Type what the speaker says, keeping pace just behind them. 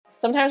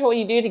sometimes what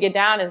you do to get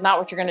down is not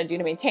what you're going to do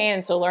to maintain.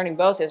 And so learning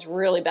both is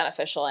really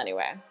beneficial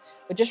anyway.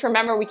 But just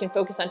remember, we can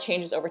focus on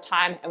changes over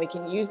time and we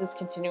can use this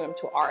continuum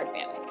to our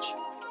advantage.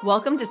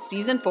 Welcome to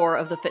Season 4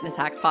 of the Fitness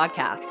Hacks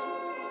Podcast.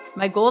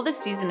 My goal this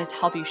season is to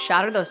help you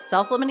shatter those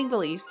self-limiting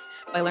beliefs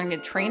by learning to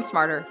train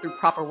smarter through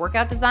proper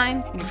workout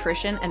design,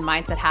 nutrition, and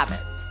mindset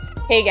habits.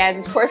 Hey guys,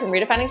 it's Corey from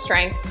Redefining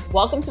Strength.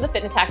 Welcome to the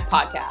Fitness Hacks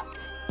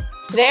Podcast.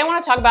 Today I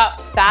want to talk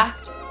about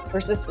fast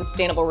versus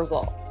sustainable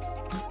results.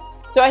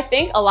 So I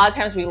think a lot of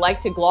times we like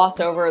to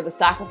gloss over the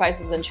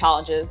sacrifices and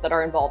challenges that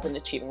are involved in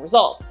achieving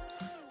results.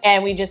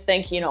 And we just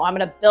think, I'm going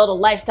to build a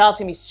lifestyle, it's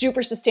going to be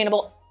super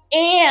sustainable,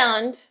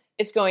 and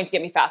it's going to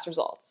get me fast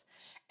results.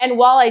 And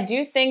while I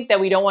do think that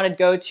we don't want to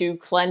go to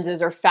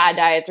cleanses or fad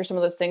diets or some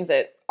of those things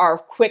that are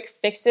quick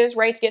fixes,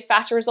 right, to get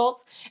faster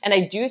results, and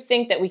I do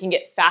think that we can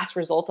get fast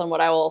results on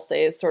what I will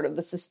say is sort of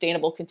the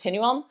sustainable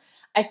continuum,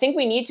 I think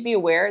we need to be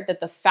aware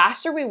that the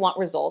faster we want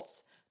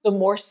results, the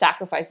more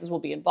sacrifices will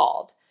be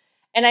involved.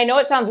 And I know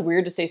it sounds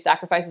weird to say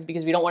sacrifices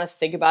because we don't want to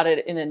think about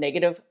it in a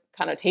negative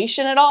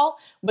connotation at all,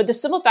 but the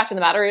simple fact of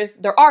the matter is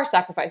there are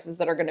sacrifices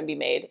that are going to be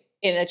made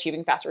in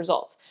achieving faster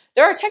results.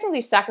 There are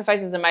technically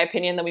sacrifices, in my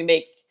opinion, that we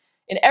make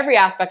in every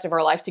aspect of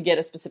our life to get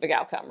a specific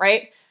outcome,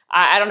 right?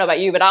 I don't know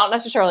about you, but I don't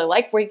necessarily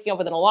like waking up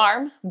with an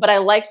alarm, but I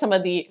like some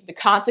of the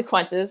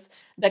consequences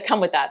that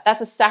come with that.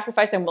 That's a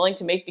sacrifice I'm willing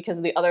to make because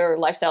of the other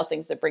lifestyle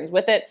things that brings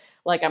with it.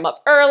 Like I'm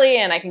up early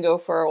and I can go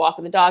for a walk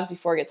with the dogs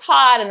before it gets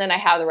hot, and then I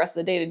have the rest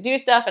of the day to do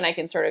stuff and I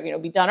can sort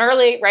of, be done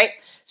early, right?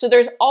 So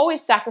there's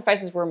always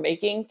sacrifices we're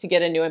making to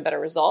get a new and better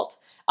result,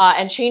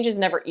 and change is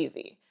never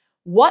easy.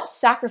 What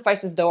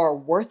sacrifices, though, are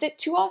worth it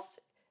to us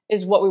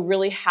is what we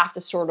really have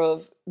to sort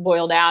of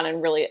boil down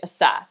and really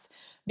assess.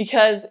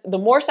 Because the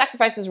more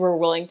sacrifices we're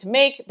willing to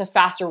make, the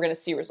faster we're going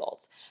to see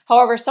results.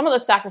 However, some of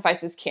those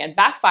sacrifices can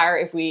backfire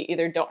if we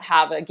either don't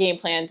have a game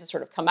plan to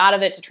sort of come out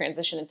of it, to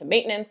transition into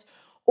maintenance,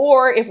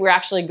 or if we're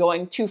actually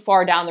going too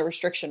far down the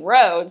restriction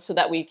road so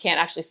that we can't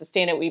actually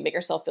sustain it, we make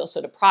ourselves feel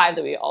so deprived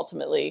that we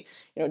ultimately,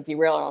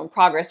 derail our own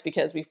progress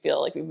because we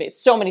feel like we've made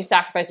so many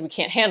sacrifices we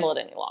can't handle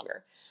it any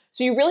longer.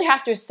 So you really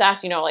have to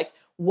assess,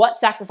 what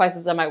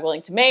sacrifices am I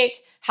willing to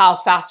make? How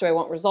fast do I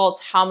want results?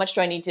 How much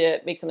do I need to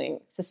make something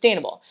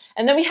sustainable?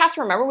 And then we have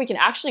to remember we can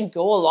actually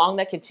go along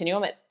that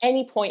continuum at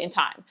any point in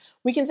time.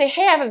 We can say,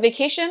 hey, I have a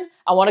vacation.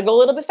 I want to go a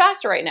little bit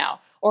faster right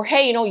now. Or,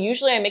 hey,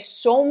 usually I make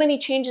so many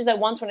changes at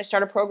once when I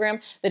start a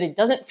program that it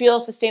doesn't feel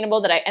sustainable,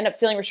 that I end up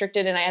feeling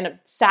restricted and I end up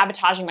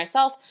sabotaging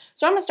myself.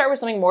 So I'm going to start with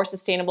something more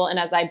sustainable. And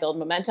as I build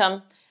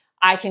momentum,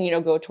 I can,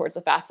 go towards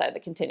the fast side of the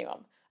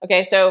continuum.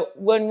 Okay, so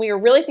when we are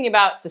really thinking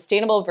about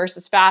sustainable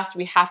versus fast,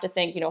 we have to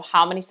think,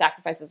 how many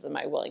sacrifices am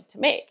I willing to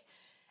make?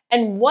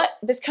 And what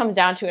this comes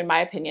down to, in my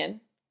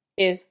opinion,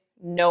 is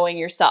knowing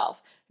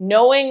yourself,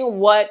 knowing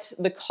what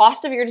the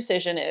cost of your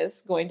decision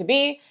is going to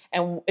be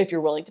and if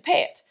you're willing to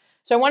pay it.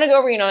 So I want to go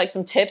over,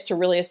 some tips to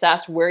really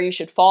assess where you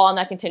should fall on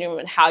that continuum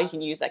and how you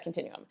can use that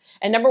continuum.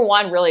 And number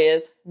one really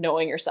is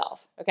knowing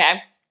yourself,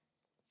 okay?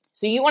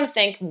 So you want to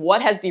think,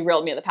 what has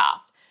derailed me in the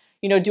past?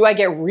 Do I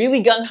get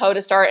really gung-ho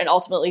to start and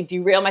ultimately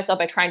derail myself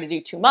by trying to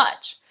do too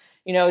much?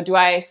 Do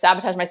I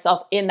sabotage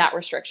myself in that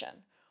restriction?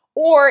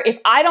 Or if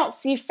I don't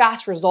see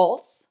fast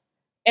results,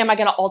 am I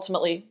going to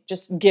ultimately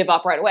just give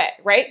up right away,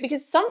 right?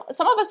 Because some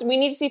of us, we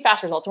need to see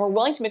fast results and we're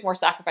willing to make more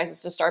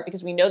sacrifices to start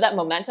because we know that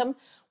momentum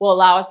will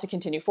allow us to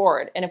continue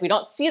forward. And if we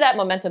don't see that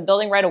momentum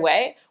building right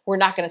away, we're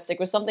not going to stick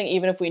with something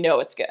even if we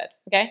know it's good,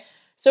 okay?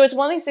 So it's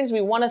one of these things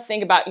we want to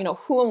think about,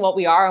 who and what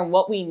we are and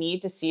what we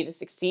need to see to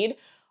succeed.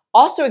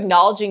 Also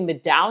acknowledging the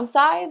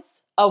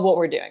downsides of what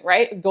we're doing,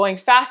 right? Going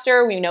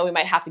faster, we know we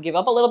might have to give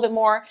up a little bit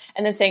more,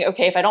 and then saying,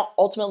 okay, if I don't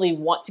ultimately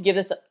want to give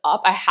this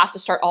up, I have to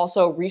start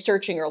also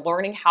researching or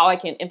learning how I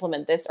can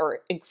implement this or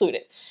include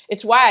it.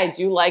 It's why I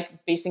do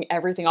like basing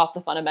everything off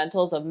the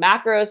fundamentals of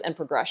macros and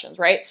progressions,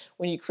 right?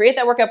 When you create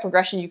that workout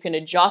progression, you can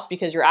adjust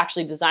because you're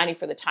actually designing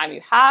for the time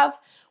you have.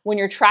 When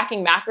you're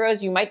tracking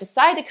macros, you might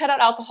decide to cut out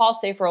alcohol,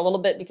 say for a little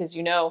bit, because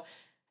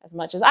as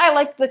much as I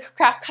like the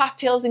craft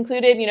cocktails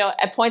included,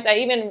 at points I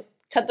even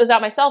cut those out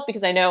myself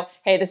because I know,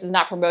 hey, this is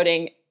not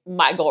promoting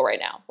my goal right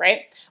now,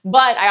 right?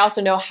 But I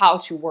also know how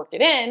to work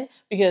it in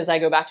because I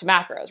go back to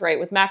macros, right?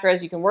 With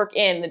macros, you can work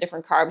in the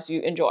different carbs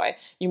you enjoy.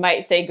 You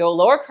might say go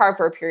lower carb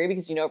for a period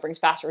because it brings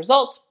faster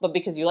results, but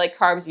because you like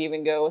carbs, you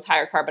even go with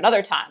higher carb at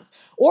other times.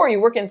 Or you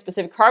work in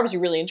specific carbs you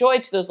really enjoy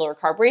to those lower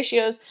carb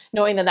ratios,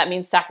 knowing that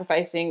means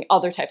sacrificing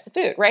other types of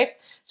food, right?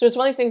 So it's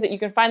one of these things that you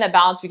can find that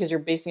balance because you're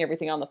basing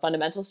everything on the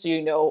fundamentals, so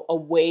you know a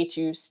way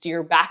to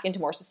steer back into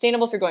more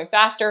sustainable if you're going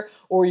faster,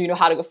 or you know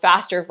how to go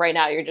faster if right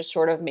now you're just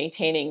sort of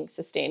maintaining,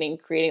 sustaining,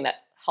 creating that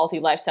healthy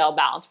lifestyle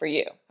balance for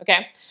you,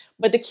 okay?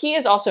 But the key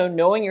is also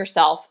knowing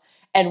yourself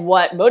and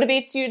what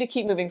motivates you to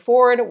keep moving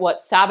forward, what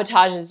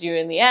sabotages you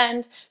in the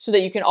end, so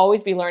that you can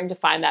always be learning to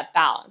find that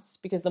balance.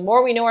 Because the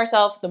more we know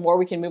ourselves, the more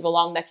we can move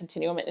along that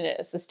continuum in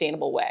a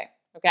sustainable way,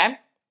 okay?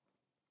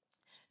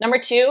 Number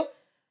 2,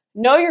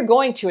 know you're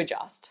going to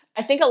adjust.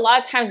 I think a lot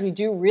of times we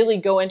do really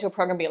go into a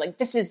program being like,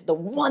 this is the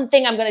one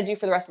thing I'm going to do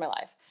for the rest of my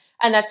life.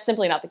 And that's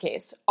simply not the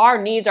case.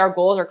 Our needs, our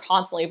goals are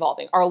constantly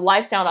evolving. Our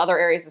lifestyle in other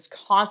areas is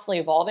constantly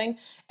evolving,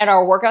 and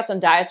our workouts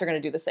and diets are going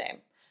to do the same.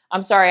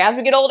 I'm sorry, as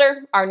we get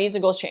older, our needs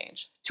and goals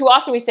change. Too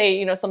often we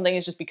say, something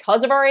is just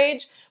because of our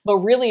age, but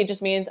really it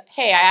just means,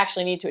 hey, I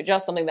actually need to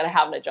adjust something that I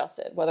haven't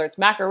adjusted, whether it's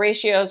macro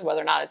ratios,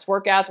 whether or not it's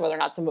workouts, whether or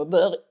not it's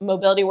some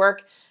mobility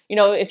work.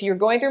 If you're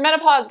going through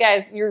menopause,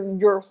 guys,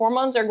 your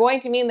hormones are going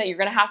to mean that you're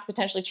going to have to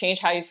potentially change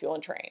how you fuel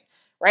and train,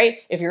 right?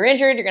 If you're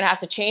injured, you're going to have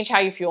to change how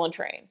you fuel and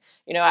train.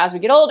 As we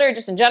get older,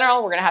 just in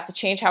general, we're going to have to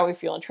change how we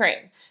fuel and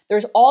train.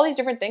 There's all these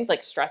different things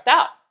like stressed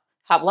out,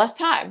 have less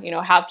time,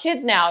 have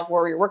kids now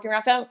where you're working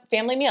around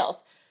family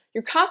meals.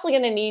 You're constantly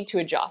going to need to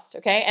adjust,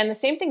 okay? And the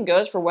same thing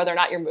goes for whether or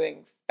not you're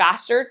moving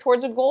faster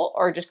towards a goal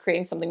or just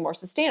creating something more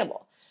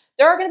sustainable.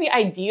 There are going to be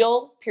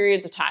ideal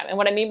periods of time. And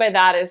what I mean by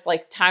that is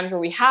like times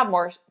where we have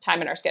more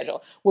time in our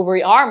schedule, where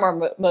we are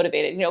more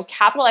motivated,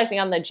 capitalizing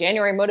on the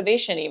January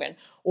motivation even,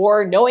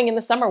 or knowing in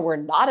the summer we're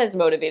not as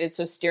motivated,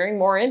 so steering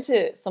more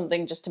into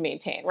something just to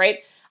maintain, right?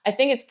 I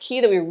think it's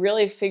key that we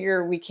really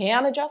figure we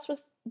can adjust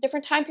with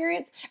different time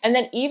periods and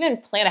then even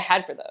plan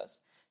ahead for those.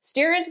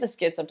 Steer into the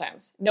skid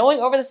sometimes. Knowing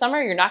over the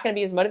summer you're not going to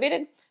be as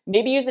motivated,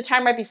 maybe use the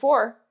time right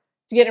before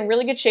to get in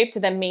really good shape to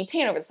then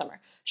maintain over the summer.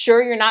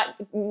 Sure, you're not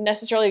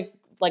necessarily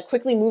like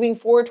quickly moving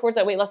forward towards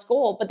that weight loss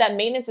goal, but that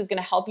maintenance is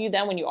going to help you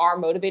then when you are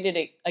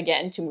motivated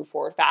again to move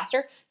forward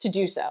faster to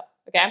do so,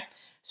 okay?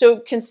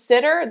 So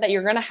consider that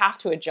you're going to have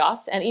to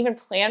adjust and even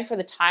plan for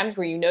the times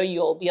where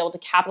you'll be able to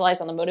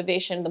capitalize on the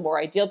motivation, the more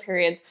ideal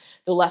periods,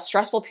 the less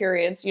stressful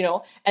periods,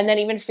 and then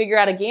even figure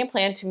out a game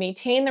plan to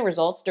maintain the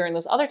results during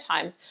those other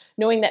times,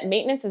 knowing that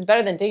maintenance is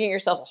better than digging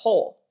yourself a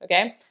hole,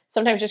 okay?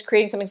 Sometimes just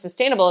creating something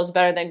sustainable is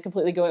better than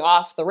completely going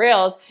off the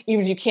rails,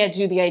 even if you can't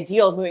do the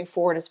ideal of moving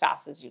forward as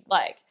fast as you'd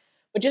like.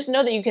 But just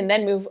know that you can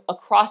then move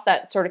across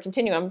that sort of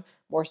continuum,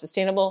 more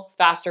sustainable,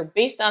 faster,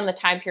 based on the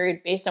time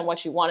period, based on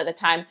what you want at the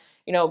time,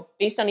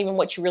 based on even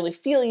what you really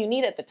feel you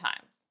need at the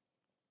time.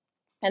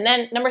 And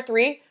then number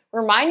 3,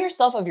 remind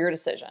yourself of your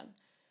decision.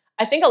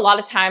 I think a lot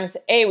of times,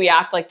 we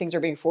act like things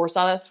are being forced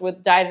on us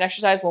with diet and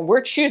exercise when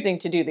we're choosing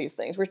to do these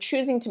things. We're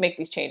choosing to make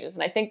these changes.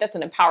 And I think that's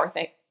an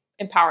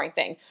empowering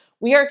thing.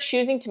 We are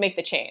choosing to make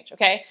the change,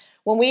 okay?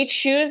 When we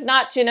choose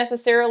not to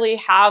necessarily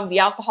have the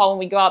alcohol when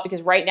we go out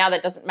because right now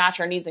that doesn't match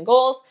our needs and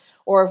goals,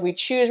 or if we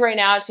choose right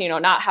now to,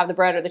 not have the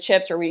bread or the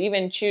chips, or we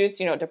even choose,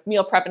 to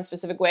meal prep in a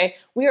specific way,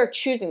 we are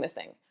choosing this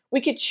thing.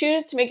 We could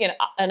choose to make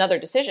another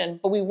decision,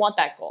 but we want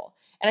that goal.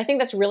 And I think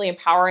that's really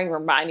empowering,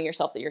 reminding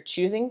yourself that you're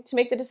choosing to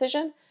make the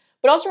decision,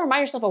 but also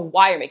remind yourself of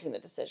why you're making the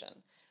decision.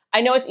 I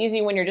know it's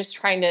easy when you're just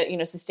trying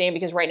to, sustain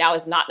because right now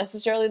is not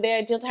necessarily the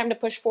ideal time to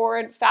push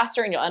forward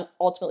faster and you'll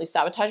ultimately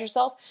sabotage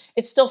yourself.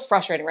 It's still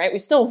frustrating, right? We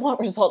still want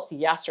results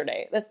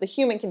yesterday. That's the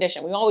human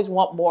condition. We always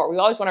want more. We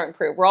always want to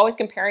improve. We're always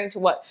comparing to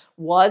what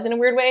was in a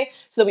weird way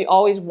so that we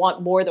always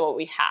want more than what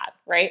we had,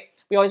 right?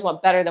 We always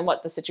want better than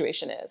what the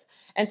situation is.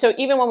 And so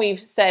even when we've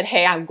said,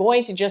 hey, I'm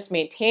going to just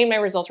maintain my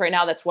results right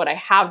now, that's what I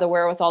have the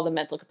wherewithal, the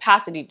mental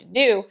capacity to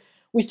do,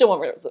 we still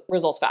want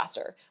results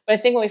faster. But I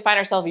think when we find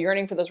ourselves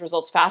yearning for those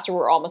results faster,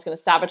 we're almost going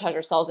to sabotage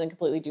ourselves and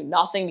completely do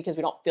nothing because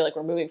we don't feel like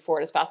we're moving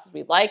forward as fast as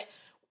we'd like.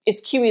 It's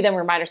key we then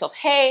remind ourselves,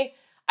 hey,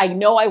 I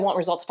know I want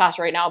results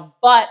faster right now,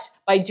 but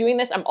by doing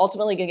this, I'm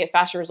ultimately going to get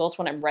faster results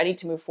when I'm ready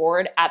to move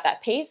forward at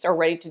that pace or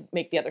ready to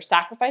make the other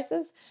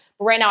sacrifices.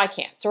 But right now I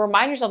can't. So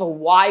remind yourself of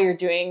why you're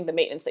doing the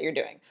maintenance that you're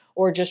doing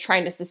or just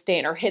trying to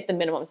sustain or hit the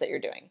minimums that you're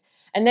doing.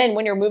 And then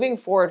when you're moving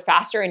forward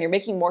faster and you're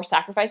making more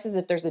sacrifices,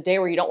 if there's a day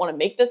where you don't want to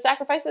make those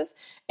sacrifices,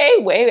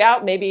 weigh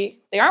out, maybe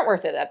they aren't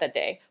worth it at that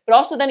day. But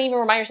also then even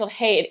remind yourself,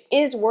 hey, it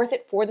is worth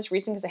it for this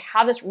reason because I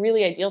have this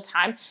really ideal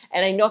time.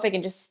 And I know if I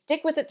can just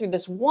stick with it through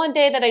this one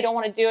day that I don't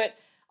want to do it,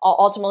 I'll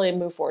ultimately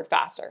move forward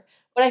faster.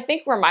 But I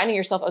think reminding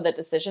yourself of that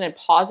decision and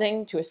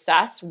pausing to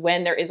assess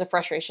when there is a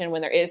frustration,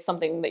 when there is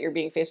something that you're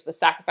being faced with a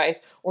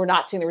sacrifice or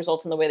not seeing the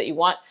results in the way that you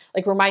want,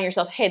 like remind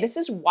yourself, hey, this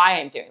is why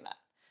I'm doing that.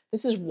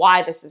 This is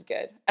why this is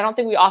good. I don't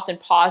think we often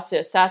pause to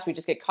assess. We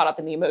just get caught up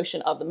in the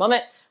emotion of the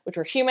moment, which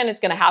we're human. It's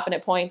going to happen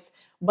at points.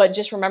 But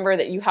just remember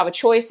that you have a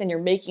choice and you're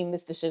making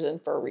this decision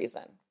for a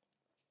reason.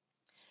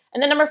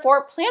 And then number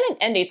 4, plan and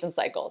end dates and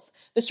cycles.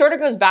 This sort of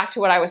goes back to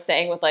what I was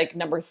saying with like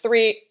number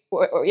 2,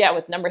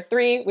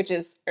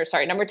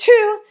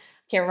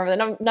 can't remember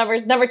the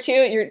numbers. Number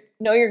 2,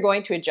 you're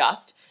going to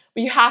adjust.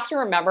 But you have to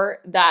remember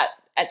that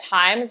at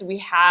times we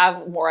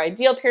have more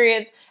ideal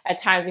periods. At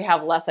times we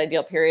have less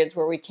ideal periods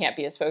where we can't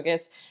be as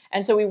focused.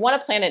 And so we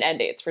want to plan and end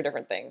dates for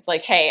different things.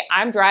 Like, hey,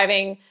 I'm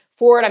driving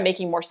forward. I'm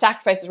making more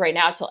sacrifices right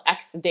now till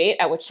X date,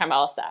 at which time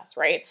I'll assess,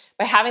 right?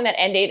 By having that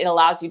end date, it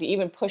allows you to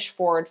even push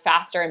forward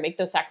faster and make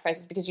those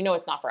sacrifices because you know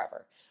it's not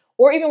forever.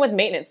 Or even with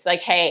maintenance,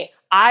 like, hey,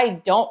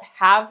 I don't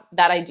have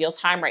that ideal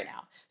time right now.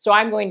 So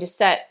I'm going to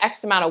set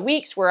X amount of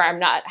weeks where I'm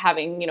not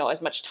having,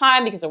 as much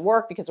time because of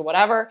work, because of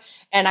whatever,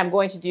 and I'm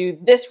going to do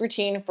this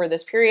routine for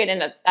this period,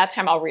 and at that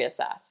time I'll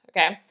reassess,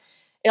 okay?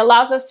 It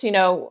allows us to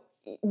know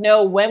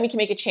when we can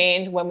make a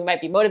change, when we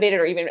might be motivated,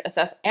 or even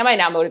assess, am I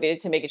now motivated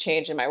to make a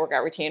change in my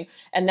workout routine?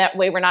 And that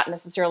way we're not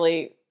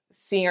necessarily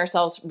seeing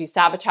ourselves be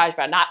sabotaged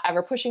by not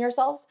ever pushing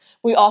ourselves.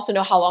 We also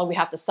know how long we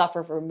have to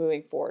suffer for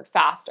moving forward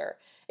faster.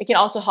 It can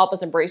also help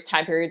us embrace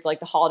time periods like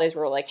the holidays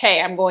where we're like,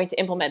 hey, I'm going to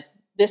implement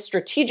this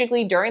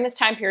strategically during this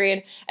time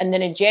period. And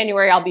then in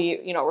January, I'll be,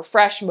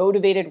 refreshed,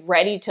 motivated,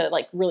 ready to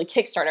like really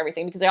kickstart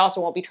everything, because I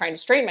also won't be trying to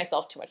strain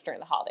myself too much during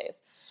the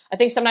holidays. I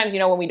think sometimes,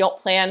 when we don't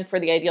plan for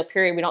the ideal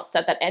period, we don't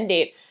set that end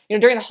date.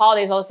 During the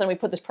holidays, all of a sudden we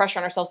put this pressure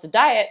on ourselves to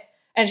diet,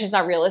 and it's just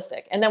not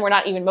realistic. And then we're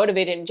not even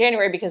motivated in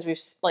January because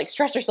we've like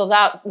stressed ourselves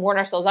out, worn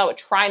ourselves out with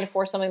trying to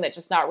force something that's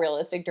just not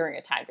realistic during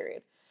a time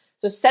period.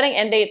 So setting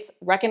end dates,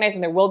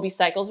 recognizing there will be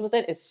cycles with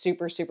it, is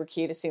super, super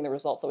key to seeing the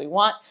results that we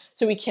want.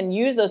 So we can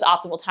use those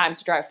optimal times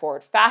to drive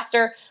forward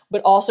faster,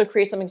 but also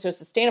create something so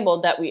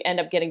sustainable that we end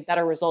up getting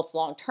better results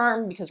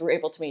long-term, because we're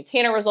able to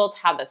maintain our results,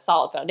 have that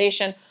solid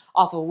foundation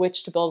off of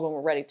which to build when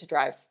we're ready to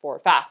drive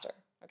forward faster,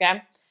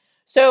 okay?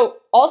 So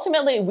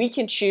ultimately, we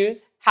can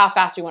choose how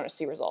fast we want to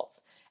see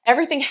results.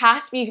 Everything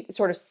has to be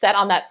sort of set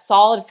on that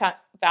solid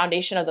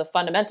foundation of the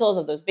fundamentals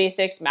of those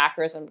basics,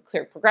 macros, and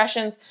clear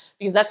progressions,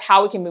 because that's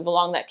how we can move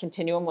along that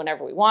continuum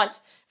whenever we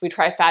want. If we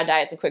try fad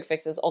diets and quick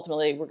fixes,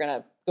 ultimately we're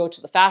going to go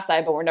to the fast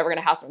side, but we're never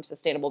going to have something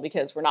sustainable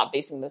because we're not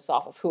basing this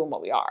off of who and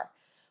what we are.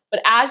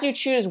 But as you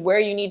choose where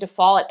you need to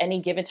fall at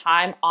any given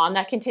time on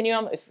that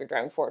continuum, if you're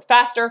driving forward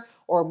faster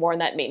or more in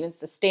that maintenance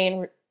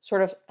sustain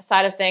sort of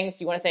side of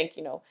things, you want to think,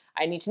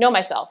 I need to know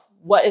myself.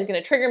 What is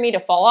going to trigger me to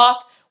fall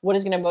off? What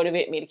is going to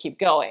motivate me to keep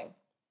going?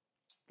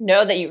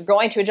 Know that you're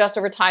going to adjust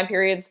over time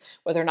periods,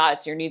 whether or not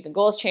it's your needs and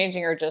goals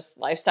changing or just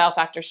lifestyle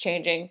factors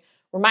changing.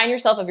 Remind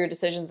yourself of your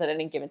decisions at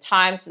any given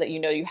time so that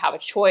you have a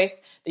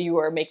choice, that you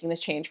are making this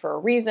change for a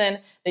reason,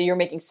 that you're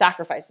making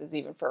sacrifices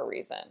even for a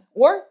reason,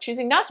 or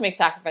choosing not to make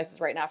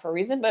sacrifices right now for a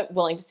reason, but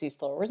willing to see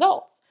slower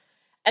results.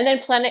 And then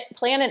plan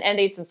in end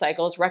dates and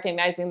cycles,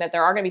 recognizing that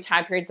there are going to be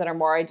time periods that are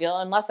more ideal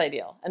and less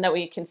ideal, and that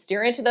we can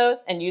steer into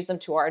those and use them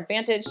to our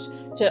advantage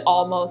to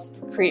almost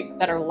create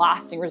better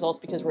lasting results,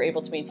 because we're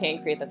able to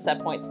create that set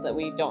point so that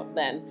we don't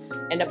then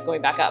end up going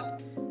back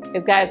up.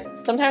 Because guys,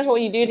 sometimes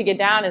what you do to get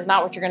down is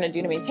not what you're going to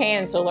do to maintain,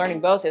 and so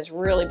learning both is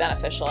really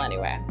beneficial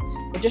anyway.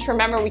 But just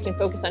remember, we can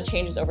focus on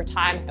changes over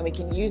time, and we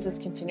can use this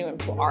continuum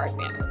to our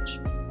advantage.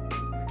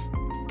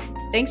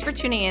 Thanks for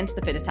tuning in to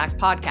the Fitness Hacks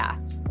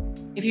Podcast.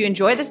 If you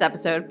enjoyed this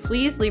episode,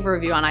 please leave a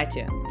review on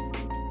iTunes.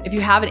 If you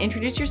haven't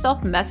introduced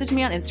yourself, message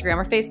me on Instagram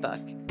or Facebook.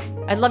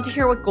 I'd love to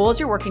hear what goals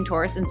you're working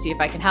towards and see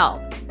if I can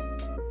help.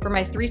 For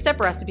my 3-step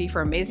recipe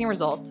for amazing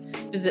results,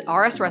 visit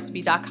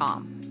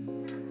rsrecipe.com.